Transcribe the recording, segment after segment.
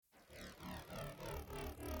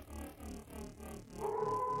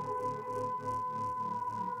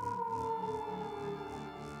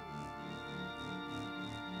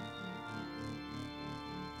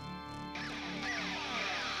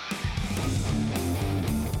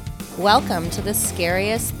Welcome to the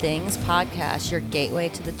Scariest Things podcast, your gateway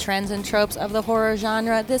to the trends and tropes of the horror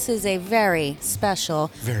genre. This is a very special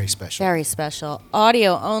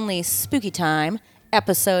audio-only spooky time,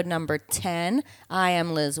 episode number 10. I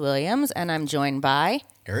am Liz Williams, and I'm joined by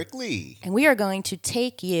Eric Lee. And we are going to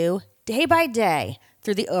take you day by day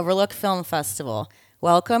through the Overlook Film Festival.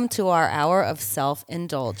 Welcome to our hour of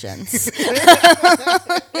self-indulgence.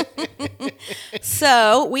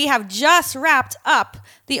 So we have just wrapped up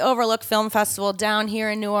the Overlook Film Festival down here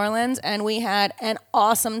in New Orleans, and we had an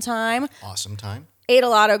awesome time. Ate a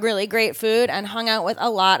lot of really great food and hung out with a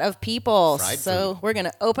lot of people. Fried so food. We're going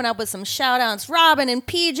to open up with some shout-outs. Robin and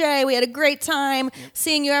PJ, we had a great time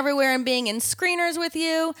seeing you everywhere and being in screeners with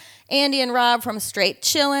you. Andy and Rob from Straight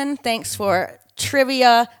Chillin', thanks for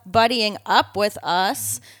trivia buddying up with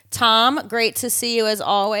us. Tom, great to see you as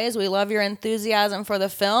always. We love your enthusiasm for the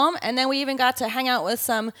film. And then we even got to hang out with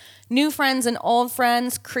some new friends and old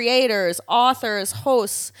friends, creators, authors,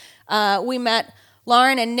 hosts. We met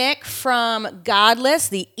Lauren and Nick from Godless,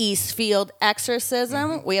 the Eastfield Exorcism.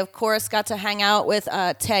 Mm-hmm. We, of course, got to hang out with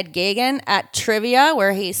Ted Gagan at Trivia,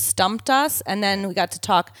 where he stumped us. And then we got to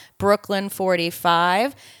talk Brooklyn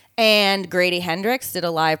 45. And Grady Hendrix did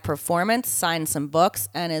a live performance, signed some books,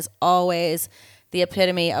 and is always the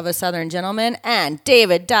epitome of a Southern gentleman. And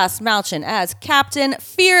David Das Malchin as Captain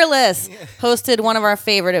Fearless hosted one of our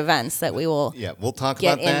favorite events that we will we'll talk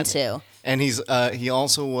get about that. into. And he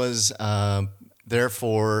also was there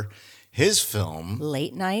for his film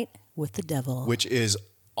Late Night with the Devil, which is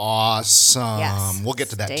awesome. Yes. We'll get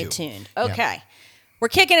to that Stay too. tuned. Okay. We're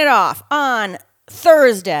kicking it off. On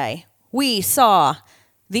Thursday, we saw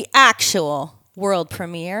the actual world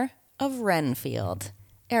premiere of Renfield.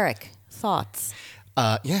 Eric, thoughts?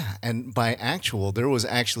 And by actual, there was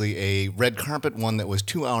actually a red carpet one that was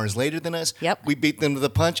 2 hours later than us. Yep. We beat them to the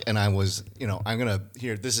punch, and I was, I'm going to,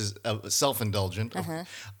 this is self-indulgent.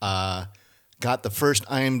 Got the first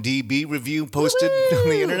IMDb review posted on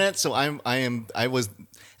the internet, so I was,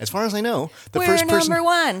 as far as I know, We're first person. number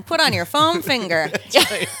one. Put on your foam finger.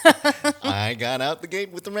 Right. I got out the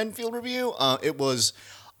gate with the Renfield review. It was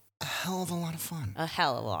a hell of a lot of fun. A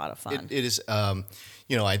hell of a lot of fun. It is,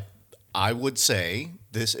 I would say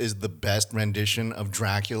this is the best rendition of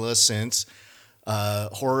Dracula since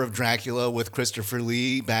Horror of Dracula with Christopher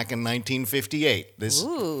Lee back in 1958.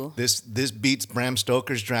 This beats Bram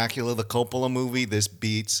Stoker's Dracula, the Coppola movie. This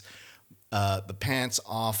beats the pants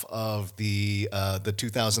off of the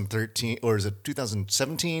 2013 or is it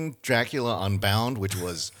 2017 Dracula Unbound, which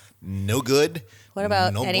was no good. What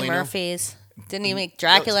about no Eddie bueno. Murphy's? Didn't he make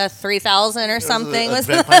Dracula 3000 or something? Was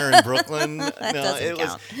a Vampire in Brooklyn. That doesn't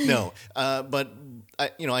count. But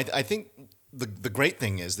I think the great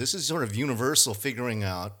thing is this is sort of Universal figuring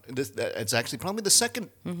out. It's actually probably the second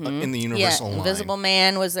in the Universal line. Invisible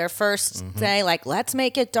Man was their first day, like, let's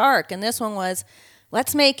make it dark. And this one was,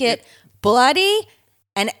 let's make it bloody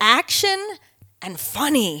and action and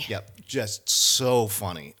funny. Yep. Just so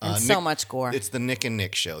funny. And so much gore. It's the Nick and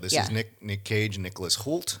Nick show. This is Nick Cage, Nicholas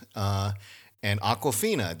Hoult, and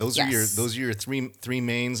Awkwafina. Those are your three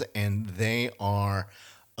mains, and they are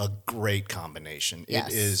a great combination.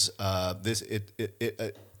 Yes. It is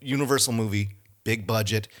a Universal movie, big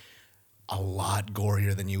budget, a lot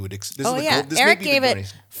gorier than you would expect. Eric gave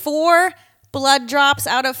it 4 blood drops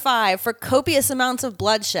out of 5 for copious amounts of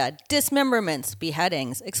bloodshed, dismemberments,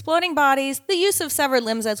 beheadings, exploding bodies, the use of severed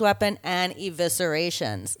limbs as weapon, and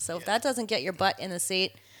eviscerations. So if that doesn't get your butt in the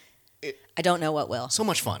seat, I don't know what will. So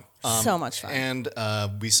much fun. So much fun. And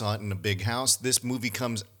we saw it in a big house. This movie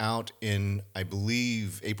comes out in, I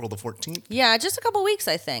believe, April the 14th. Yeah, just a couple weeks,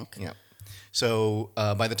 I think. Yeah. So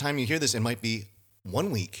by the time you hear this, it might be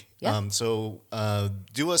 1 week. Yeah. So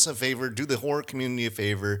do us a favor, do the horror community a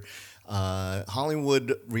favor.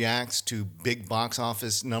 Hollywood reacts to big box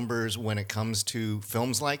office numbers when it comes to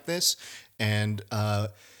films like this. And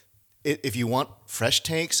if you want fresh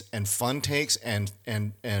takes and fun takes and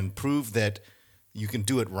prove that you can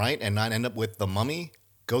do it right and not end up with The Mummy,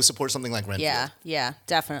 go support something like Renfield. Yeah,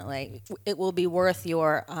 definitely. It will be worth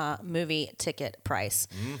your movie ticket price.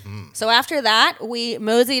 Mm-hmm. So after that, we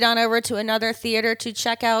moseyed on over to another theater to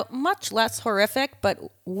check out much less horrific, but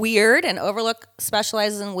weird, and Overlook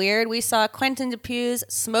specializes in weird. We saw Quentin Dupieu's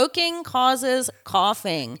Smoking Causes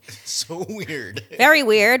Coughing. So weird. Very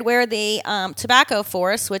weird, where the tobacco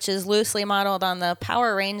force, which is loosely modeled on the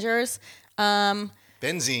Power Rangers,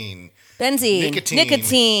 Benzene,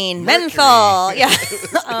 nicotine, menthol. Yeah,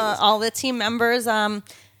 all the team members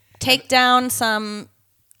take down some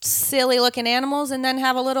silly-looking animals and then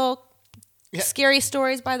have a little scary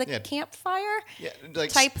stories by the campfire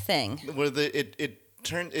type thing. Where it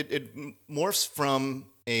it morphs from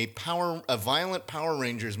a violent Power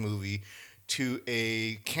Rangers movie to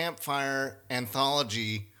a campfire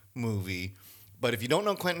anthology movie. But if you don't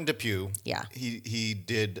know Quentin Dupieux, Yeah. he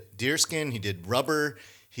did Deerskin, he did Rubber,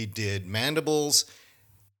 he did Mandibles.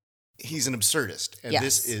 He's an absurdist, and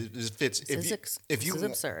Yes. this fits. This is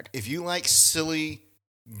absurd. If you like silly,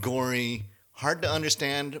 gory, hard to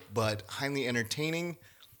understand but highly entertaining,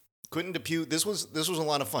 Quentin Dupieux, this was a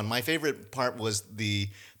lot of fun. My favorite part was the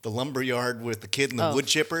lumberyard with the kid and the wood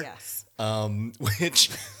chipper. Yes. Which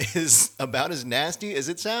is about as nasty as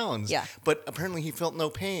it sounds. Yeah. But apparently he felt no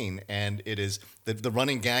pain, and it is the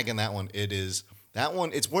running gag in that one.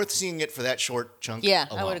 It's worth seeing it for that short chunk. Yeah,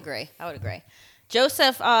 alone. I would agree.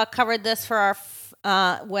 Joseph covered this for our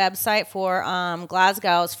website for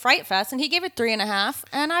Glasgow's Fright Fest, and he gave it 3.5,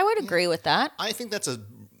 and I would agree with that. I think that's a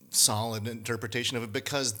solid interpretation of it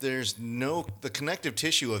because the connective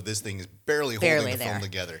tissue of this thing is barely holding the film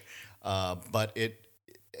together. But it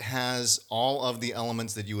has all of the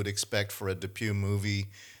elements that you would expect for a Dupieux movie,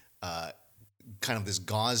 kind of this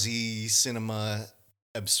gauzy cinema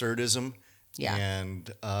absurdism. Yeah.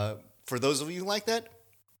 And for those of you who like that,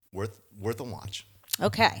 worth a watch.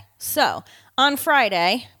 Okay, so on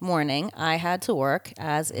Friday morning, I had to work,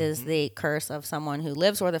 as is the curse of someone who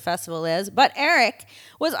lives where the festival is. But Eric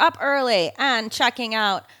was up early and checking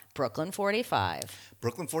out Brooklyn 45.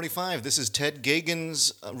 Brooklyn 45. This is Ted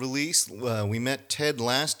Gagan's release. We met Ted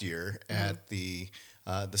last year at the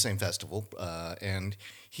same festival, and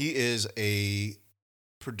he is a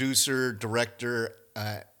producer, director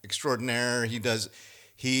extraordinaire. He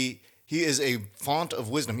is a font of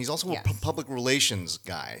wisdom. He's also a public relations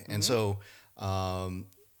guy, and so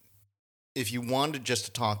if you wanted just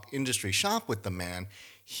to talk industry shop with the man,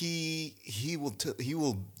 he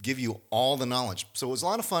will give you all the knowledge. So it was a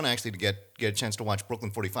lot of fun actually to get a chance to watch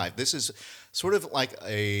Brooklyn 45. This is sort of like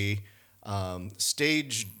a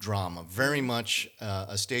stage drama, very much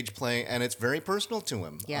a stage play, and it's very personal to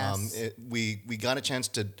him. Yes. We got a chance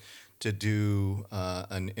to do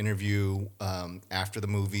an interview after the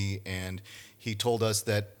movie, and he told us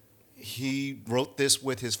that he wrote this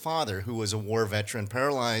with his father, who was a war veteran,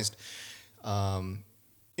 paralyzed,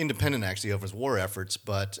 independent actually of his war efforts,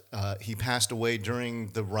 but he passed away during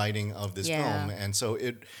the writing of this film, and so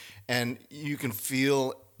and you can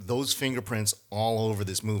feel those fingerprints all over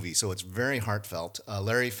this movie. So it's very heartfelt.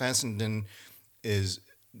 Larry Fessenden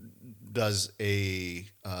does a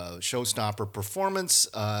showstopper performance.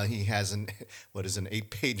 He has an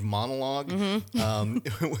 8-page monologue,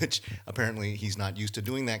 which apparently he's not used to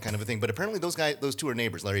doing that kind of a thing. But apparently those two are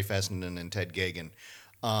neighbors, Larry Fessenden and Ted Gagan.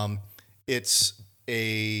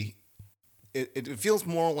 It feels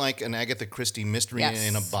more like an Agatha Christie mystery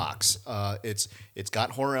in a box. It's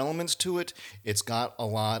got horror elements to it. It's got a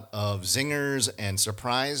lot of zingers and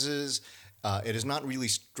surprises. It is not really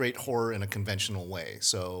straight horror in a conventional way.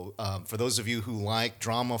 So for those of you who like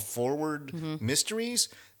drama-forward mysteries,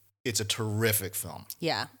 it's a terrific film.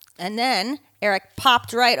 Yeah. And then Eric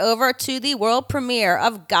popped right over to the world premiere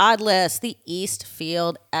of Godless, the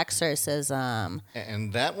Eastfield Exorcism.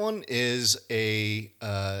 And that one is the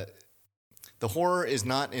horror is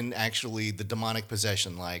not in actually the demonic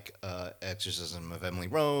possession like Exorcism of Emily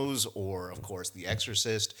Rose or, of course, The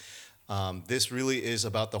Exorcist. This really is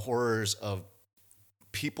about the horrors of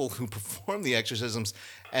people who perform the exorcisms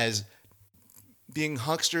as being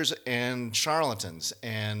hucksters and charlatans,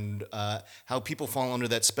 and how people fall under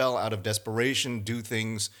that spell out of desperation, do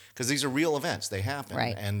things, because these are real events, they happen,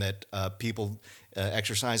 right. And that people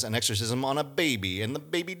exercise an exorcism on a baby, and the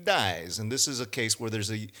baby dies. And this is a case where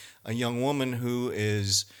there's a young woman who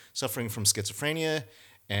is suffering from schizophrenia,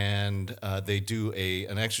 and they do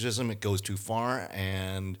an exorcism, it goes too far,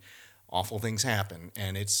 and awful things happen.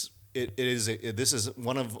 And this is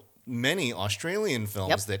one of many Australian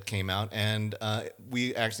films that came out, and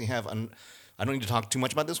we actually have I don't need to talk too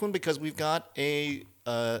much about this one because we've got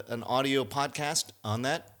an audio podcast on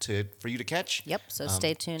that for you to catch. Yep, so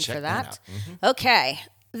stay tuned for that. Mm-hmm. Okay,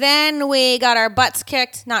 then we got our butts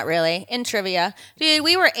kicked, not really, in trivia. Dude,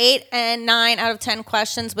 we were 8 and 9 out of 10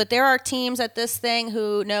 questions, but there are teams at this thing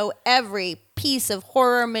who know every piece of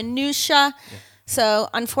horror minutia. Yeah. So,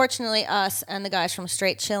 unfortunately, us and the guys from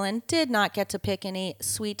Straight Chillin' did not get to pick any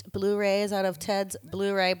sweet Blu-rays out of Ted's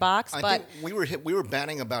Blu-ray box. I think we were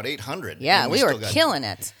batting about 800. Yeah, we were killing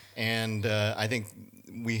it. And I think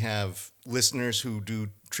we have listeners who do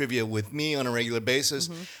trivia with me on a regular basis.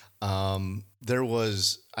 Mm-hmm.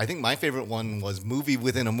 I think my favorite one was Movie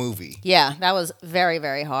Within a Movie. Yeah, that was very,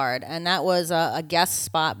 very hard. And that was a guest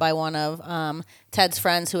spot by one of Ted's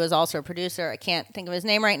friends who is also a producer. I can't think of his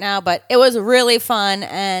name right now, but it was really fun.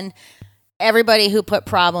 And everybody who put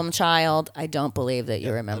Problem Child, I don't believe that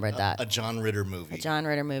you remembered that. A John Ritter movie. A John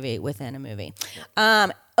Ritter movie within a movie.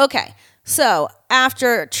 Okay, so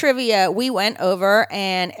after trivia, we went over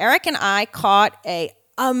and Eric and I caught a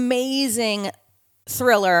amazing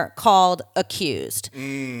thriller called Accused.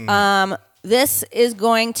 This is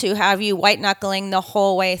going to have you white knuckling the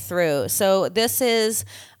whole way through. So this is,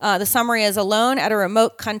 the summary is: alone at a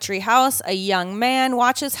remote country house, a young man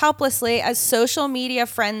watches helplessly as social media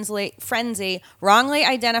frenzy wrongly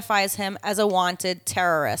identifies him as a wanted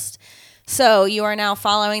terrorist. So you are now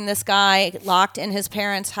following this guy locked in his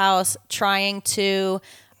parents' house, trying to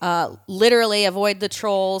literally avoid the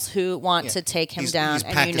trolls who want to take him down, he's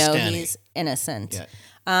and you know Pakistani. he's innocent.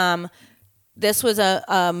 Yeah. This was a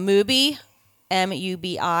Mubi,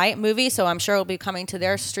 MUBI movie, so I'm sure it'll be coming to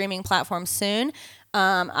their streaming platform soon.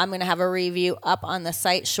 I'm going to have a review up on the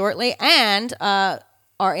site shortly, and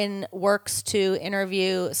are in works to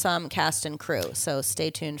interview some cast and crew, so stay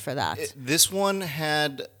tuned for that. This one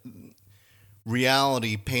had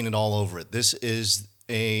reality painted all over it. This is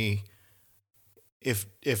a,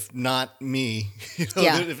 if not me, or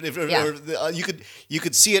you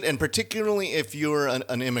could see it, and particularly if you're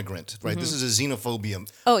an immigrant, right? This is a xenophobia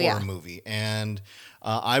horror movie, and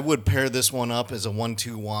I would pair this one up as a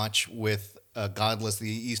 1-2 watch with Godless: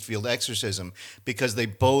 The Eastfield Exorcism, because they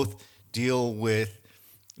both deal with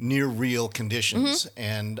near real conditions,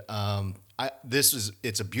 and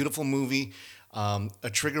it's a beautiful movie.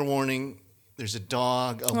 A trigger warning: there's a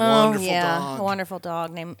dog, a wonderful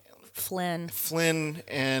dog named Flynn,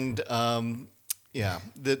 and that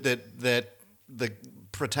the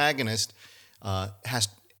protagonist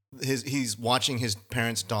he's watching his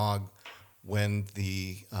parents' dog when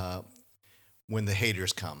the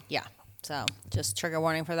haters come. Yeah. So just trigger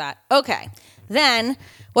warning for that. Okay. Then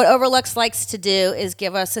what Overlooks likes to do is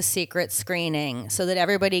give us a secret screening so that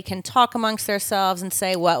everybody can talk amongst themselves and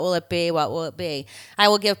say, what will it be? What will it be? I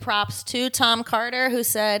will give props to Tom Carter, who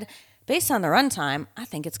said, based on the runtime, I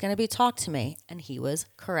think it's going to be Talk to Me. And he was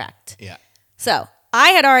correct. Yeah. So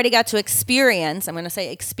I had already got to experience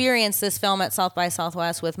this film at South by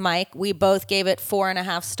Southwest with Mike. We both gave it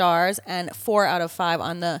 4.5 stars and 4 out of 5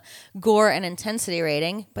 on the gore and intensity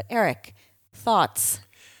rating. But Eric, thoughts?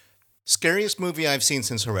 Scariest movie I've seen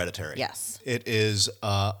since Hereditary. Yes. It is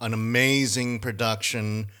an amazing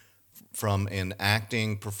production from an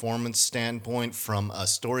acting performance standpoint, from a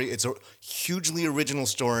story. It's a hugely original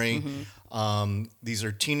story. These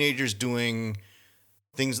are teenagers doing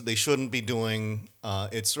things that they shouldn't be doing.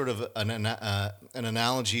 It's sort of an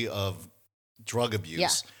analogy of drug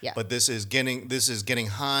abuse. Yeah. But this is getting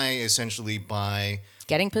high essentially by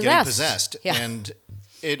Getting possessed. Yeah. And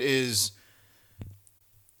it is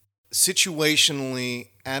situationally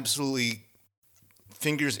absolutely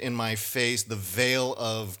fingers in my face. The veil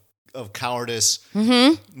of cowardice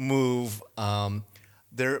move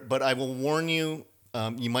there. But I will warn you,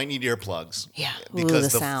 you might need earplugs. Yeah.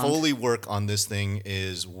 Because the the sound. Foley work on this thing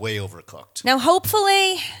is way overcooked. Now,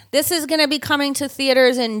 hopefully, this is going to be coming to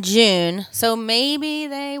theaters in June, so maybe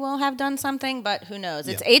they will have done something, but who knows?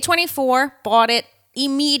 It's A24, bought it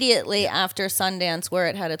immediately after Sundance, where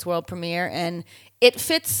it had its world premiere, and it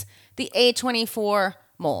fits the A24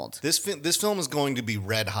 mold. This film is going to be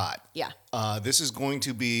red hot. Yeah. This is going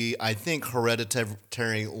to be, I think,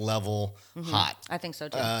 Hereditary level hot. I think so,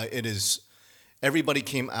 too. It is. Everybody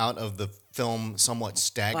came out of the film somewhat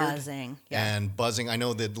staggered. Buzzing. Yeah. And buzzing. I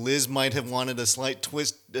know that Liz might have wanted a slight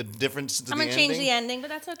twist, a difference to the ending. I'm going to change the ending, but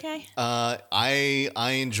that's okay.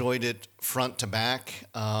 I enjoyed it front to back.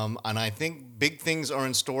 And I think big things are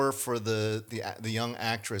in store for the young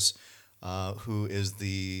actress who is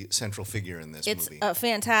the central figure in this movie. It's a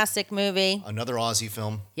fantastic movie. Another Aussie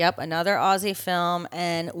film. Yep, another Aussie film,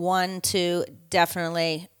 and one to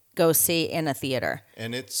definitely go see in a theater.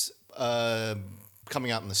 And it's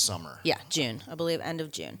coming out in the summer. Yeah, June. I believe end of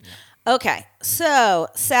June. Yeah. Okay, so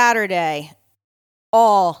Saturday,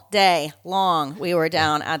 all day long, we were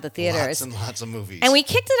down at the theaters. Lots and lots of movies. And we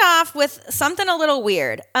kicked it off with something a little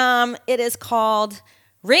weird. It is called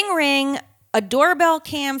Ring Ring, a Doorbell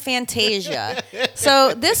Cam Fantasia.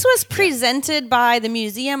 So this was presented by the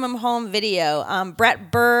Museum of Home Video. Brett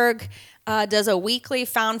Berg does a weekly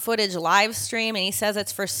found footage live stream, and he says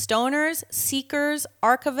it's for stoners, seekers,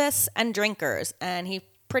 archivists, and drinkers. And he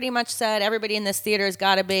pretty much said everybody in this theater has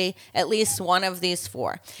got to be at least one of these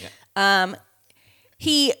 4. Yeah.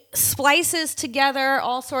 He splices together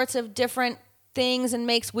all sorts of different things and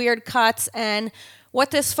makes weird cuts. And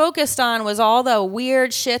what this focused on was all the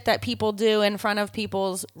weird shit that people do in front of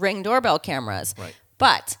people's Ring doorbell cameras. Right.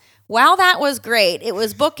 But while that was great, it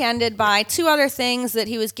was bookended by two other things that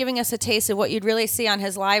he was giving us a taste of what you'd really see on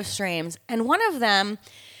his live streams. And one of them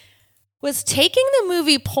was taking the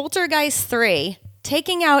movie Poltergeist 3,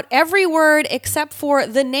 taking out every word except for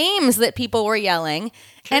the names that people were yelling.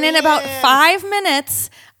 And in about 5 minutes,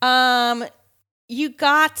 you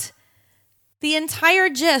got the entire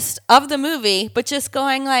gist of the movie, but just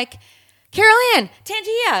going like, Carol Ann,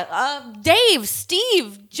 Tangia, Dave,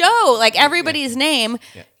 Steve, Joe, like everybody's name,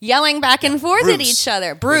 yelling back and forth at each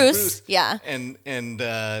other. Bruce. Yeah. And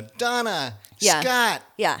Donna, Scott.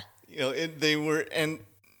 Yeah. You know, they were, and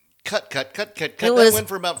cut. It That was went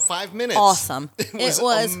for about 5 minutes. Awesome. It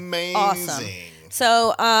was amazing. Awesome.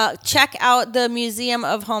 So check out the Museum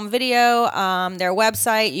of Home Video, their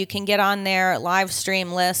website. You can get on their live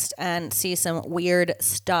stream list and see some weird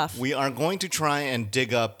stuff. We are going to try and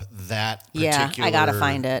dig up that particular. Yeah, I gotta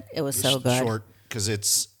find it. It was so good. Short, because it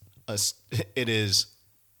is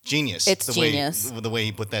genius. It's genius. The way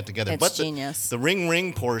he put that together. It's genius. The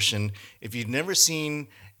ring portion. If you've never seen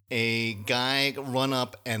a guy run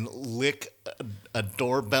up and lick a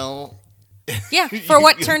doorbell. Yeah, for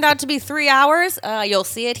what turned out to be 3 hours, you'll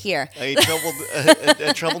see it here. A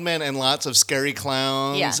troubled man and lots of scary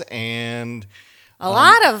clowns and a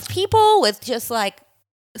lot of people with just like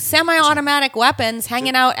semi-automatic weapons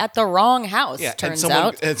hanging out at the wrong house. Yeah, turns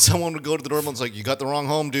out, and someone would go to the doorbell and it's like, "You got the wrong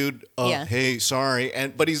home, dude." Hey, sorry.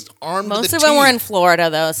 But he's armed. Most of them were in Florida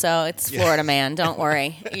though, so it's Florida man. Don't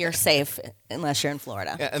worry, you're safe unless you're in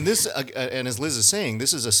Florida. Yeah, and this, and as Liz is saying,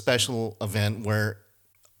 this is a special event where.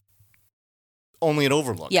 Only at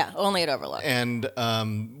Overlook. Yeah, only at Overlook. And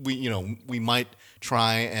we might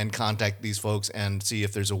try and contact these folks and see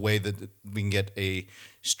if there's a way that we can get a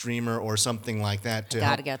streamer or something like that to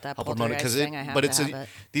help get that promote it.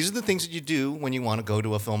 These are the things that you do when you want to go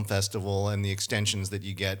to a film festival, and the extensions that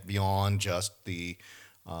you get beyond just the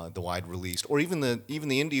wide released, or even the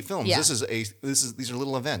indie films. Yeah. These are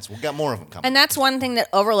little events. We've got more of them coming. And that's one thing that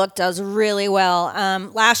Overlook does really well.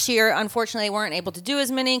 Last year, unfortunately, we weren't able to do as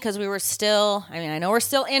many because we were still, I know we're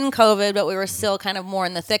still in COVID, but we were still kind of more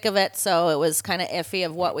in the thick of it. So it was kind of iffy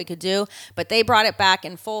of what we could do. But they brought it back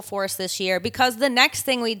in full force this year, because the next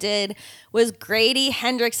thing we did was Grady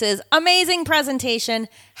Hendrix's amazing presentation,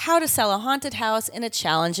 How to Sell a Haunted House in a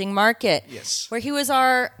Challenging Market. Yes. Where he was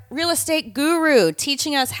our real estate guru,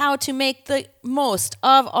 teaching us how to make the most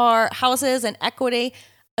of our houses and equity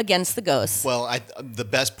against the ghosts. Well, the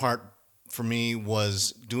best part for me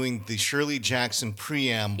was doing the Shirley Jackson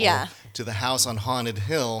preamble to the House on Haunted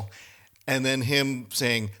Hill, and then him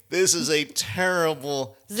saying, "This is a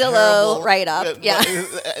terrible Zillow write-up."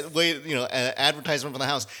 Advertisement for the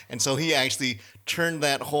house. And so he actually turned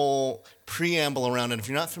that whole preamble around. And if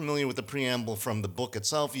you're not familiar with the preamble from the book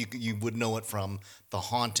itself, you would know it from The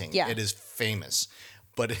Haunting. Yeah. It is famous.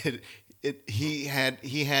 But he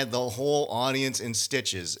had the whole audience in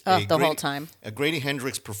stitches. Whole time. A Grady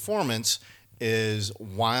Hendrix performance is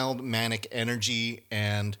wild, manic energy,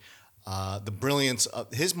 and the brilliance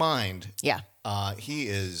of his mind. Yeah. He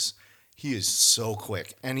is so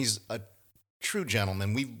quick, and he's a true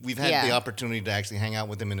gentleman. We've had the opportunity to actually hang out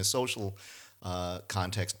with him in a social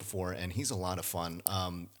context before, and he's a lot of fun.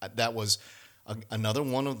 That was another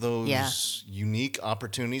one of those unique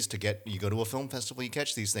opportunities to you go to a film festival, you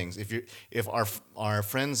catch these things. If our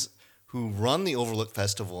friends who run the Overlook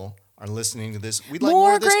Festival are listening to this, we'd like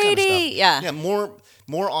more of this Grady. Kind of stuff.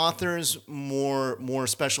 More authors, more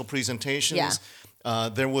special presentations. Yeah.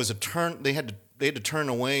 There was a turn. They had to turn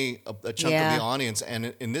away a chunk of the audience,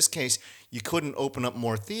 and in this case, you couldn't open up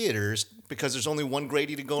more theaters because there's only one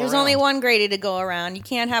Grady to go around. There's only one Grady to go around. You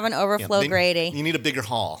can't have an overflow Grady. You need a bigger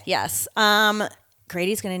hall. Yes.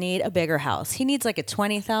 Grady's going to need a bigger house. He needs like a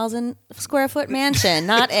 20,000 square foot mansion,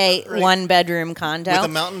 not a one bedroom condo. With a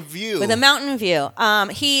mountain view.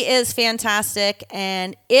 He is fantastic.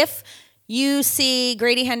 And if you see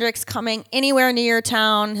Grady Hendrix coming anywhere near your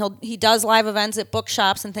town, he does live events at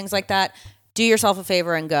bookshops and things like that. Do yourself a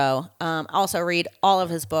favor and go. Also read all of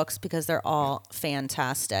his books because they're all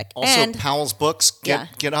fantastic. Also, Powell's books.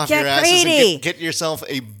 Get off your asses and get yourself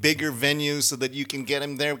a bigger venue so that you can get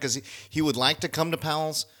him there, because he would like to come to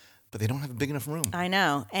Powell's, but they don't have a big enough room. I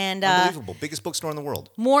know. And unbelievable. Biggest bookstore in the world.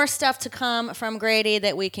 More stuff to come from Grady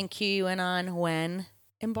that we can cue you in on when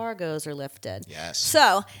embargoes are lifted. Yes.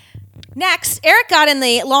 So next, Eric got in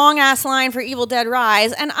the long-ass line for Evil Dead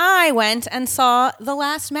Rise, and I went and saw The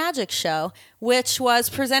Last Magic Show, which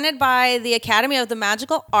was presented by the Academy of the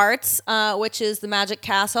Magical Arts, which is the Magic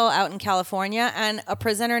Castle out in California, and a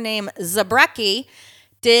presenter named Zabrecki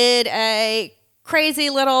did a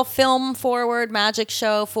crazy little film-forward magic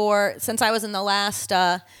show since I was in the last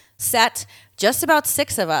set, just about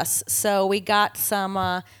 6 of us. So we got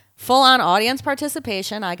some full-on audience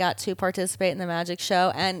participation. I got to participate in the magic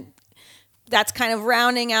show, and that's kind of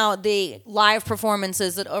rounding out the live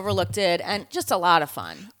performances that Overlook did, and just a lot of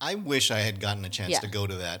fun. I wish I had gotten a chance to go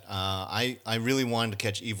to that. I really wanted to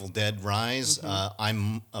catch Evil Dead Rise.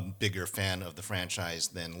 I'm a bigger fan of the franchise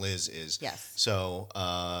than Liz is. Yes. So,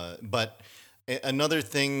 but another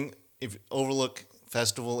thing, if Overlook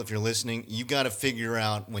Festival, if you're listening, you got to figure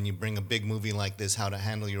out when you bring a big movie like this how to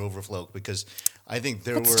handle your overflow, because I think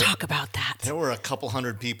Let's talk about that. There were a couple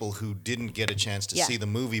hundred people who didn't get a chance to see the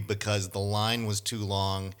movie because the line was too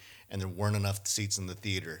long and there weren't enough seats in the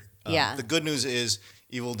theater. The good news is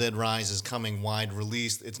Evil Dead Rise is coming wide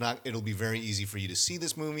release. It'll be very easy for you to see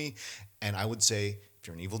this movie, and I would say if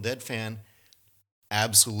you're an Evil Dead fan,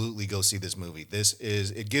 absolutely go see this movie.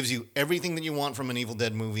 It gives you everything that you want from an Evil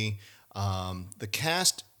Dead movie. The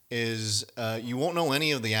cast is you won't know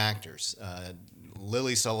any of the actors.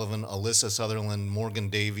 Lily Sullivan, Alyssa Sutherland, Morgan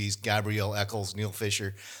Davies, Gabrielle Eccles, Neil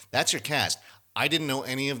Fisher. That's your cast. I didn't know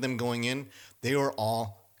any of them going in. They were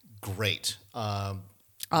all great.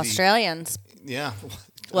 Australians. Yeah.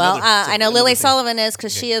 Well, I know Lily Sullivan is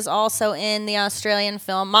because she is also in the Australian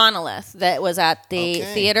film Monolith that was at the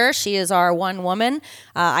theater. She is our one woman.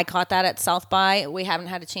 I caught that at South by. We haven't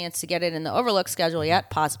had a chance to get it in the Overlook schedule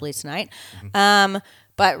yet, possibly tonight.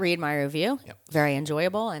 But read my review. Very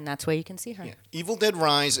enjoyable, and that's where you can see her. Yeah. Evil Dead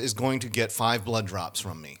Rise is going to get 5 blood drops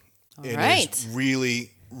from me. It is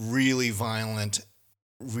really, really violent,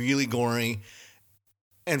 really gory,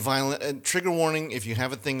 and violent. And trigger warning, if you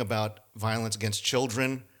have a thing about violence against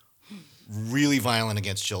children, really violent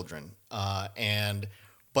against children.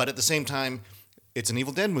 But at the same time, it's an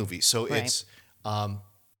Evil Dead movie, so it's...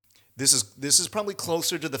 This is probably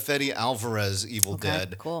closer to the Fede Alvarez Evil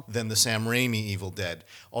Dead than the Sam Raimi Evil Dead.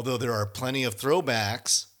 Although there are plenty of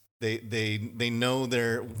throwbacks, they know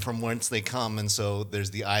they're from whence they come, and so there's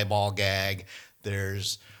the eyeball gag,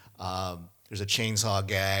 there's a chainsaw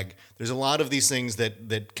gag. There's a lot of these things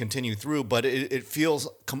that continue through, but it feels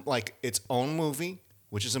like its own movie,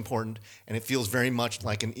 which is important, and it feels very much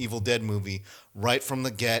like an Evil Dead movie right from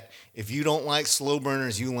the get. If you don't like slow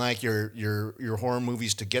burners, you like your horror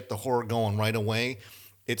movies to get the horror going right away.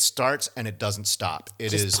 It starts and it doesn't stop. It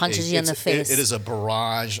just punches you in the face. It is a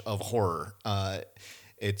barrage of horror.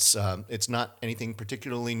 It's not anything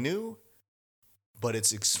particularly new, but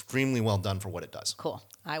it's extremely well done for what it does. Cool.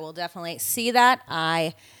 I will definitely see that.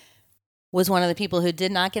 I was one of the people who did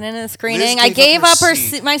not get into the screening. I gave up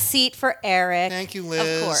my seat for Eric. Thank you,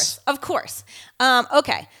 Liz. Of course.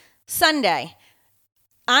 Okay, Sunday.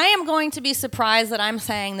 I am going to be surprised that I'm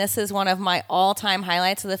saying this is one of my all-time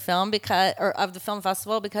highlights of the film of the film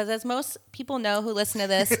festival, because as most people know who listen to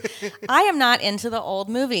this, I am not into the old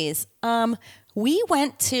movies. We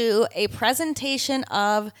went to a presentation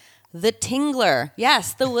of The Tingler.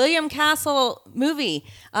 Yes, the William Castle movie,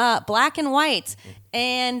 black and white.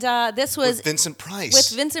 And this was with Vincent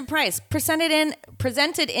Price. Presented in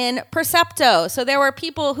Percepto. So there were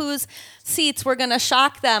people whose seats were going to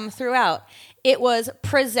shock them throughout. It was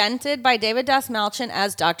presented by David Dastmalchian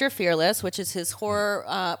as Dr. Fearless, which is his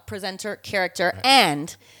horror presenter character,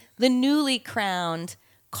 and the newly crowned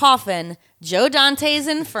Coffin, Joe Dante's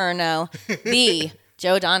Inferno, the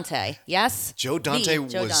Joe Dante. Yes? Joe Dante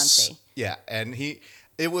was... Joe Dante. Yeah, and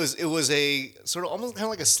it was a sort of almost kind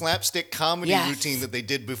of like a slapstick comedy routine that they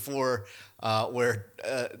did before where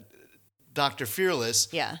Dr. Fearless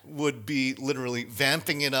would be literally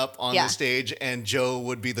vamping it up on the stage, and Joe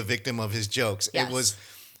would be the victim of his jokes. Yes. It was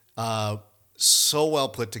so well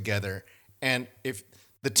put together. And if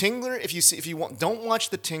The Tingler, don't watch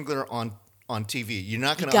The Tingler on TV, you're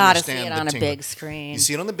not going to understand see it The on Tingler. A big screen. You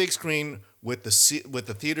see it on the big screen with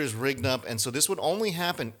the theaters rigged up, and so this would only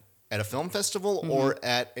happen at a film festival or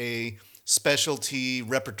at a specialty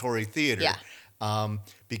repertory theater. Yeah.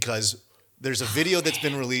 Because there's a video that's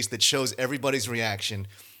been released that shows everybody's reaction.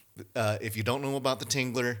 If you don't know about the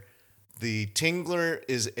Tingler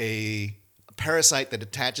is a parasite that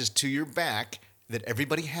attaches to your back that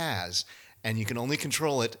everybody has, and you can only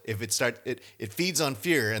control it if it feeds on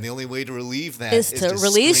fear, and the only way to relieve that is to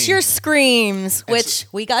release scream. Your screams, which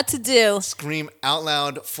we got to do. Scream out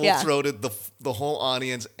loud, full-throated, the whole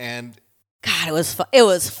audience, and God, it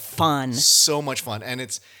was fun. So much fun,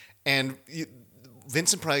 and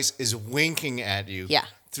Vincent Price is winking at you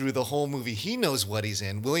through the whole movie. He knows what he's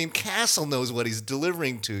in. William Castle knows what he's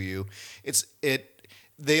delivering to you.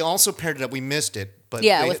 They also paired it up. We missed it, but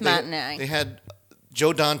with Matt and I. They had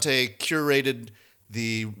Joe Dante curated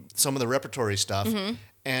some of the repertory stuff,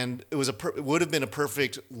 and it would have been a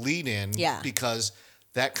perfect lead-in because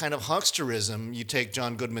that kind of hucksterism. You take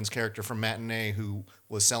John Goodman's character from Matinee, who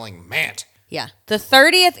was selling Mant. Yeah. The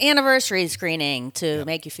 30th anniversary screening to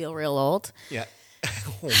make you feel real old. Yeah.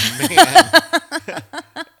 Oh,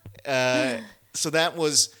 man. So that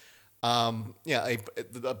was, a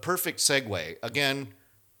perfect segue. Again,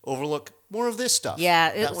 Overlook, more of this stuff.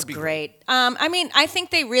 Yeah, it was great. I think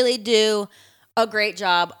they really do a great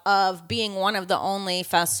job of being one of the only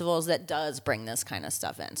festivals that does bring this kind of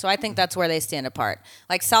stuff in. So I think that's where they stand apart.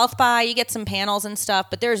 Like South by, you get some panels and stuff,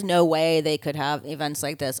 but there's no way they could have events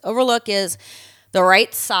like this. Overlook is the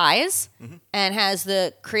right size and has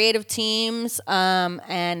the creative teams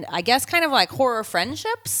and I guess kind of like horror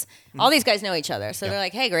friendships. All these guys know each other. So they're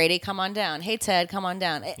like, hey, Grady, come on down. Hey, Ted, come on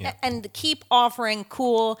down. And keep offering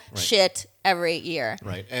cool shit every year.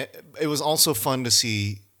 Right. It was also fun to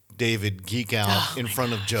see David geek out in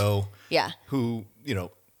front of Joe. Yeah. Who,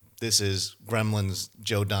 this is Gremlins,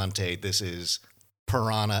 Joe Dante. This is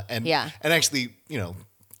Piranha. And actually,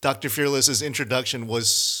 Dr. Fearless's introduction was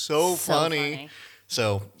so funny.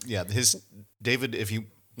 So, David, if you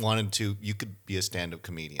wanted to, you could be a stand-up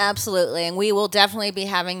comedian. Absolutely. And we will definitely be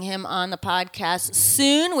having him on the podcast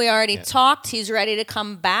soon. We already talked. He's ready to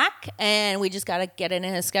come back, and we just got to get it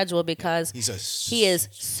in his schedule because he is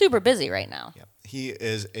super busy right now. Yeah. He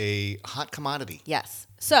is a hot commodity. Yes.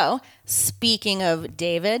 So, speaking of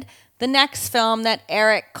David, the next film that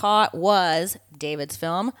Eric caught was David's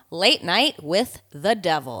film, Late Night with the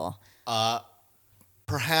Devil.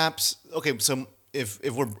 Perhaps, okay, so if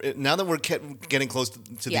we're, now that we're getting close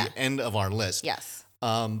to the end of our list. Yes.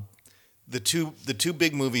 The two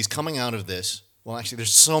big movies coming out of this, well, actually,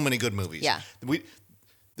 there's so many good movies. Yeah.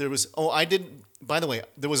 There was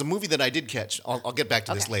a movie that I did catch. I'll get back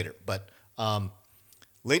to this later, but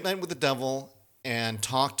Late Night with the Devil and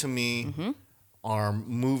Talk to Me are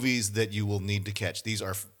movies that you will need to catch. These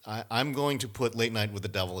are, I'm going to put Late Night with the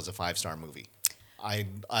Devil as a 5-star movie. I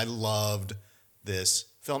loved this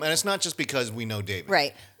film, and it's not just because we know David.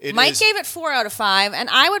 Right. Mike gave it 4 out of 5, and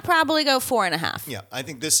I would probably go 4.5. Yeah, I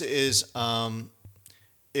think this is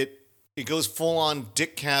it goes full on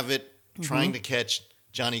Dick Cavett trying to catch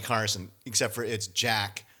Johnny Carson, except for it's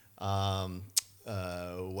Jack.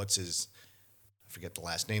 What's his? I forget the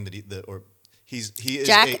last name he is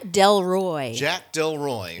Jack Delroy. Jack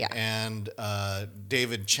Delroy, and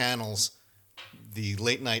David channels the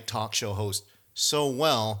late night talk show host so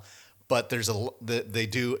well, but they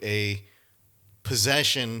do a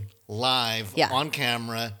possession live on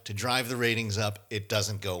camera to drive the ratings up. It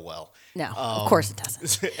doesn't go well. No, of course it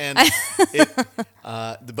doesn't. And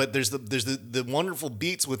but there's the wonderful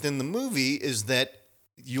beats within the movie is that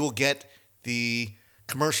you'll get the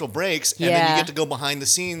commercial breaks, and then you get to go behind the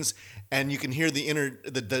scenes, and you can hear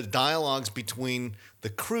the dialogues between the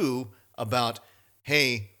crew about,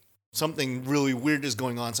 hey, something really weird is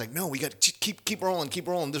going on. It's like, no, we got to keep rolling.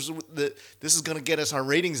 This is going to get us our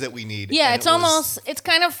ratings that we need. Yeah, and it's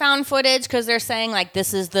kind of found footage because they're saying like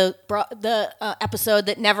this is the episode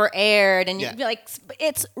that never aired, and you'd be like,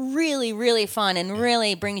 it's really, really fun and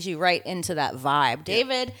really brings you right into that vibe.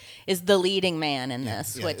 David is the leading man in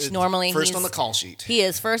this, which normally first on the call sheet. He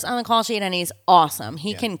is first on the call sheet, and he's awesome.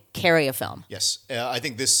 He can carry a film. Yes, I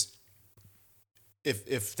think this.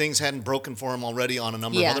 If things hadn't broken for him already on a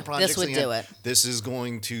number of other projects, this would do it. This is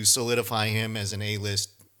going to solidify him as an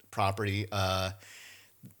A-list property.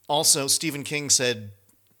 Also, Stephen King said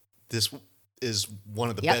this is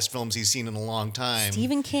one of the best films he's seen in a long time.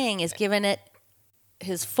 Stephen King is giving it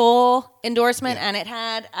his full endorsement, and it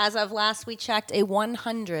had, as of last we checked, a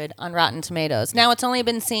 100 on Rotten Tomatoes. Now, it's only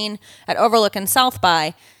been seen at Overlook and South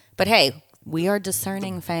by, but hey, we are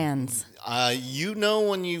discerning fans.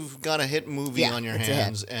 When you've got a hit movie on your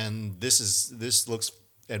hands, and this looks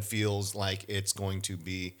and feels like it's going to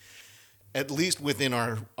be, at least within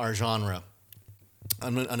our genre,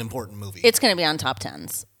 an important movie. It's going to be on top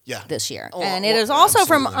 10s this year. And it is also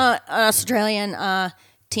from an Australian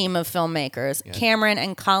team of filmmakers, Cameron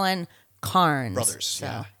and Colin Carnes. Brothers.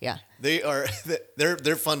 So,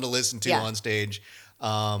 they're fun to listen to on stage.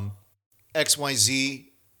 XYZ,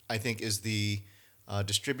 I think, is the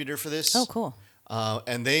distributor for this. Oh, cool.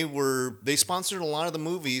 And they sponsored a lot of the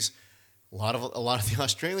movies, a lot of the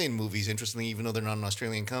Australian movies, interestingly, even though they're not an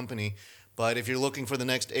Australian company. But if you're looking for the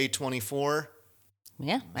next A24,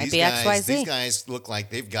 might be XYZ. These guys look like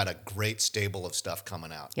they've got a great stable of stuff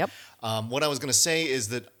coming out. Yep. What I was going to say is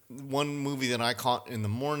that one movie that I caught in the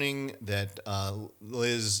morning that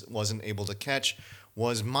Liz wasn't able to catch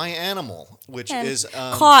was My Animal, which is...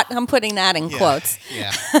 caught, I'm putting that in quotes.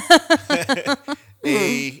 Yeah.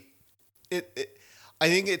 I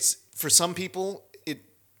think it's, for some people,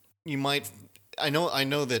 you might I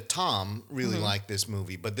know that Tom really Mm-hmm. liked this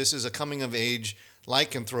movie, but this is a coming of age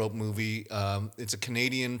lycanthrope movie. It's a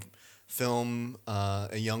Canadian film.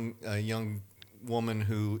 A young woman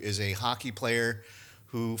who is a hockey player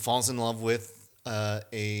who falls in love with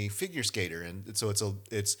a figure skater, and so it's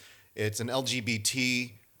an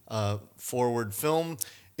LGBT forward film.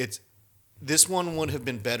 This one would have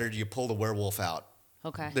been better. You pull the werewolf out.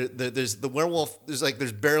 Okay. There's the werewolf.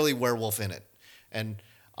 There's barely werewolf in it, and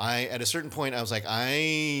at a certain point I was like I'm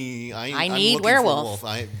need looking werewolf. For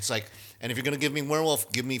it's like, and if you're gonna give me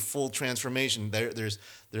werewolf, give me full transformation. There's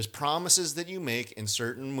promises that you make in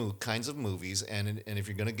certain kinds of movies, and if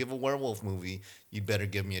you're gonna give a werewolf movie, you better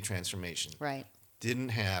give me a transformation. Right. Didn't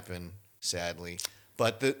happen, sadly,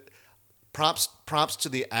 but the props to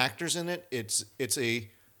the actors in it. It's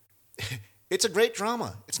a great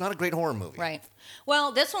drama. It's not a great horror movie. Right.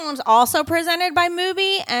 Well, this one was also presented by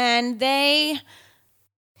Mubi, and they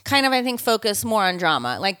kind of, I think, focus more on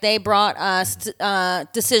drama. Like they brought us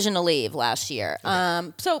Decision to Leave last year.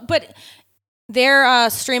 Okay. But their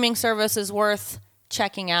streaming service is worth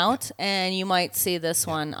checking out, and you might see this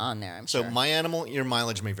one on there, I'm So sure. My Animal, your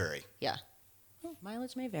mileage may vary. Yeah. Oh,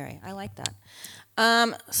 mileage may vary. I like that.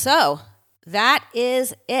 So that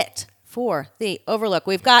is it for the Overlook.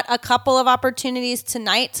 We've got a couple of opportunities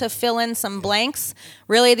tonight to fill in some blanks.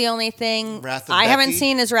 Really, the only thing Wrath of I haven't Becky.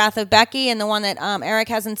 seen is Wrath of Becky, and the one that Eric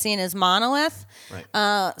hasn't seen is Monolith.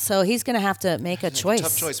 Right. So he's going to have to make a choice.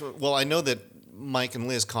 Tough choice. Well, I know that Mike and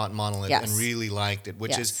Liz caught Monolith Yes. and really liked it,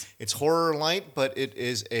 which Yes. is it's horror light, but it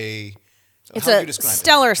is a. It's how do you a describe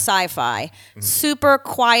stellar sci-fi, super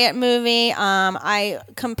quiet movie. I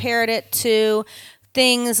compared it to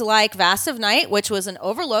things like Vast of Night, which was an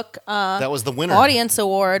Overlook That was the winner. Audience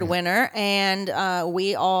Award winner, and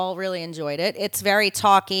we all really enjoyed it. It's very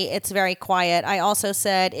talky. It's very quiet. I also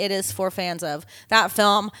said it is for fans of that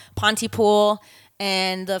film, Pontypool,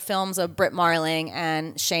 and the films of Britt Marling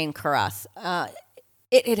and Shane Carruth.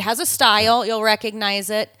 It has a style. You'll recognize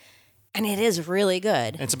it. And it is really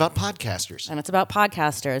good. And it's about podcasters. And it's about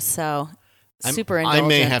podcasters, so super I indulgent.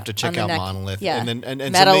 may have to check on the out neck. Monolith. Yeah, And so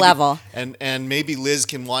meta maybe- level. And maybe Liz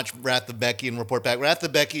can watch Wrath of Becky and report back. Wrath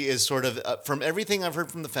of Becky is sort of, from everything I've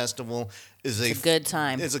heard from the festival, is It's a good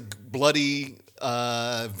time. It's a bloody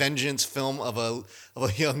vengeance film of a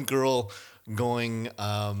young girl going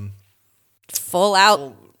Full out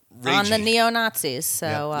on the ragey. neo-Nazis.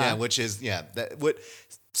 So which is what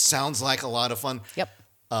sounds like a lot of fun. Yep.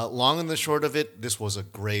 Long and the short of it, this was a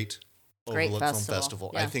great Overlook Film festival.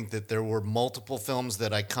 Festival. Yeah. I think that there were multiple films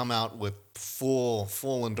that I come out with full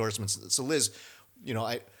endorsements. So Liz,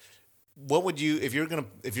 what would you if you're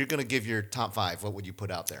gonna give your top 5, what would you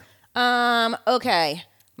put out there? Okay.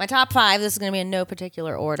 My top 5, this is going to be in no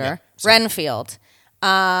particular order. Yeah, Renfield.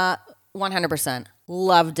 100%.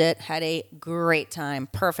 Loved it. Had a great time.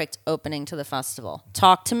 Perfect opening to the festival.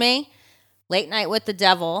 Talk to Me. Late Night with the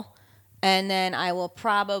Devil. And then I will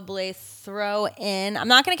probably throw in, I'm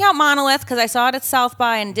not going to count Monolith because I saw it at South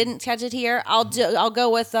by and didn't catch it here. I'll go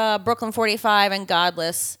with Brooklyn 45 and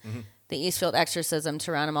Godless. The Eastfield Exorcism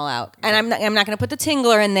to round them all out. And I'm not going to put the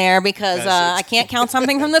Tingler in there because I can't count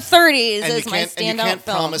something from the 30s as my standout and you can't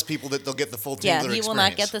film. promise people that they'll get the full Tingler Yeah, experience. you will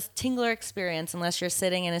not get the Tingler experience unless you're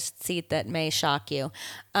sitting in a seat that may shock you.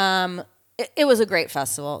 It was a great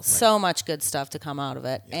festival. Right. So much good stuff to come out of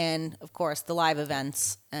it. Yeah. And, of course, the live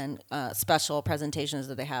events and special presentations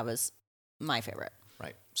that they have is my favorite.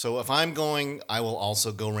 Right. So if I'm going, I will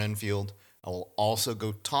also go Renfield. I will also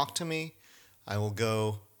go Talk to Me. I will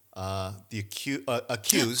go Accused. I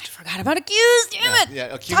forgot about Accused. Damn it. Yeah,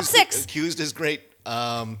 Accused, Top 6. Accused is great.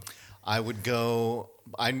 I would go.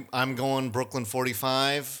 I'm going Brooklyn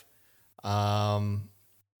 45.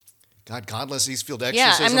 Godless Eastfield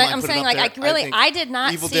Exorcism. Yeah, I'm saying I did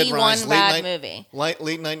not Evil see Dead Rise, one bad movie.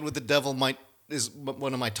 Late Night with the Devil is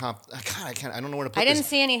one of my top. God, I don't know where to put this. I didn't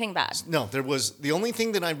see anything bad. No, there was the only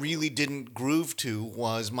thing that I really didn't groove to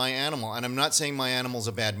was My Animal, and I'm not saying My Animal's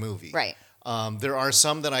a bad movie. Right. There are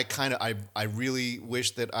some that I really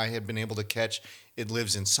wish that I had been able to catch. It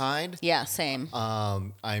Lives Inside. Yeah, same.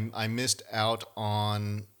 I missed out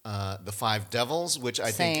on The Five Devils, which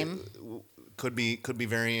I think could be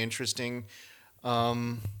very interesting.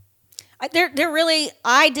 They're really.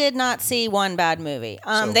 I did not see one bad movie.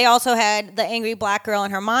 They also had The Angry Black Girl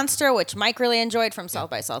and Her Monster, which Mike really enjoyed from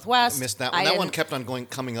South by Southwest. Missed that one. That one kept on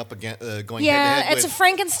coming up again, going yeah, head to head. it's a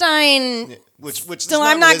Frankenstein. Which still,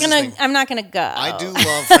 I'm not gonna go. I do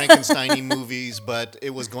love Frankenstein-y movies, but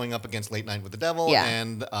it was going up against Late Night with the Devil, Yeah.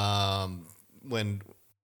 and when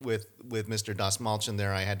with Mr. Das Malch in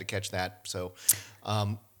there, I had to catch that. So,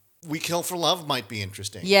 We Kill for Love might be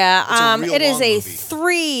interesting. Yeah, It's a real it is long a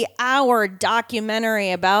movie. 3-hour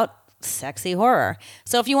documentary about sexy horror.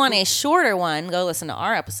 So if you want a shorter one, go listen to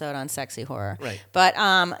our episode on sexy horror. Right. But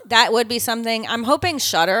that would be something. I'm hoping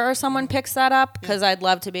Shudder or someone picks that up because I'd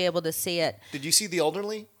love to be able to see it. Did you see The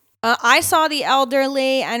Elderly? I saw The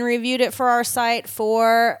Elderly and reviewed it for our site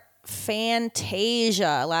for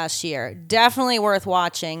Fantasia last year. Definitely worth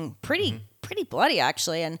watching. Pretty bloody,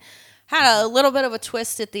 actually, and had a little bit of a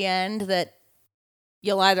twist at the end that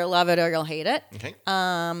you'll either love it or you'll hate it. Okay.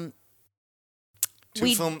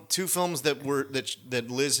 Two films that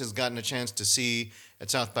Liz has gotten a chance to see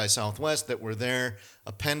at South by Southwest that were there: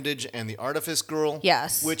 Appendage and The Artifice Girl.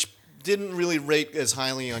 Yes. Which didn't really rate as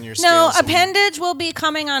highly on your scale. No, Appendage will be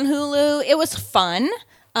coming on Hulu. It was fun.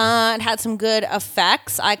 It had some good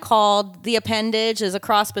effects. I called The Appendage as a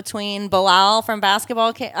cross between Bilal from Basket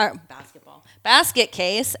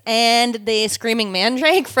Case and the Screaming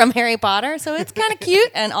Mandrake from Harry Potter. So it's kind of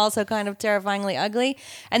cute and also kind of terrifyingly ugly.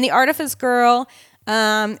 And The Artifice Girl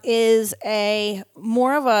is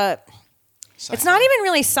more of a... Sci-fi. It's not even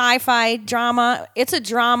really sci-fi drama. It's a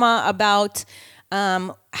drama about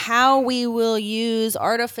how we will use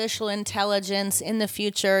artificial intelligence in the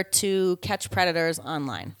future to catch predators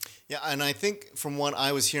online. Yeah, and I think from what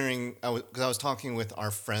I was hearing, because I was talking with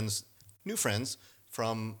our new friends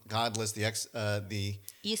from Godless, the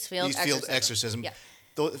Eastfield Exorcism. Yeah.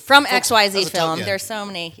 From XYZ Film. Yeah. There's so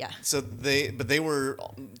many, yeah. So they were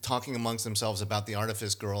talking amongst themselves about The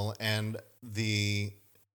Artifice Girl and the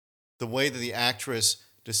way that the actress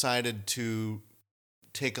decided to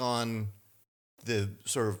take on the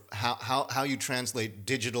sort of how you translate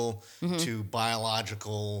digital to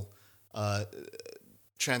biological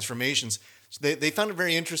transformations. So they found it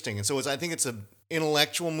very interesting, and so I think it's an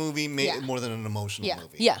intellectual movie more than an emotional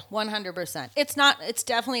movie. Yeah, 100%. It's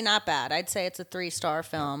definitely not bad. I'd say it's a 3-star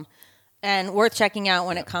film, and worth checking out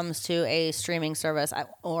when it comes to a streaming service. I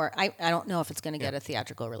don't know if it's going to get a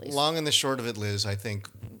theatrical release. Long and the short of it, Liz, I think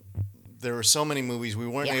there were so many movies we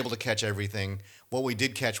weren't able to catch everything. What we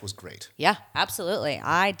did catch was great. Yeah, absolutely.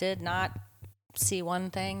 I did not see one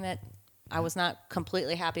thing that I was not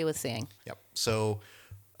completely happy with seeing. Yep. So,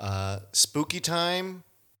 spooky time,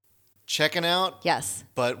 checking out. Yes.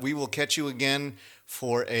 But we will catch you again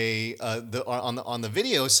for on the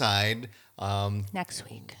video side next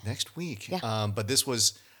week. Next week. Yeah. But this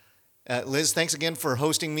was Liz. Thanks again for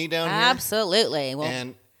hosting me down here. Absolutely. Well,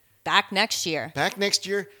 and back next year. Back next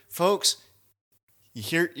year, folks. You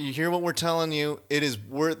hear what we're telling you.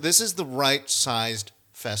 This is the right sized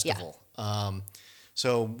festival. Yeah.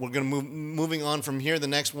 So we're going to moving on from here. The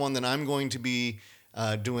next one that I'm going to be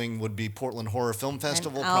doing would be Portland Horror Film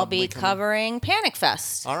Festival. And I'll be covering Panic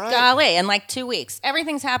Fest. All right. Golly, in like 2 weeks.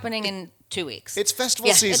 Everything's happening in 2 weeks. It's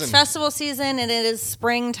festival season. It's festival season, and it is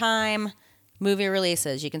springtime movie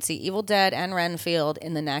releases. You can see Evil Dead and Renfield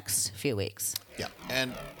in the next few weeks. Yeah,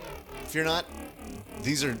 and if you're not,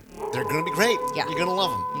 they're going to be great. Yeah. You're going to love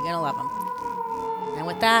them. You're going to love them. And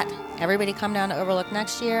with that, everybody come down to Overlook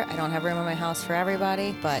next year. I don't have room in my house for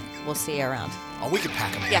everybody, but we'll see you around. Oh, we can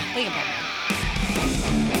pack them in. Yeah, we can pack them in.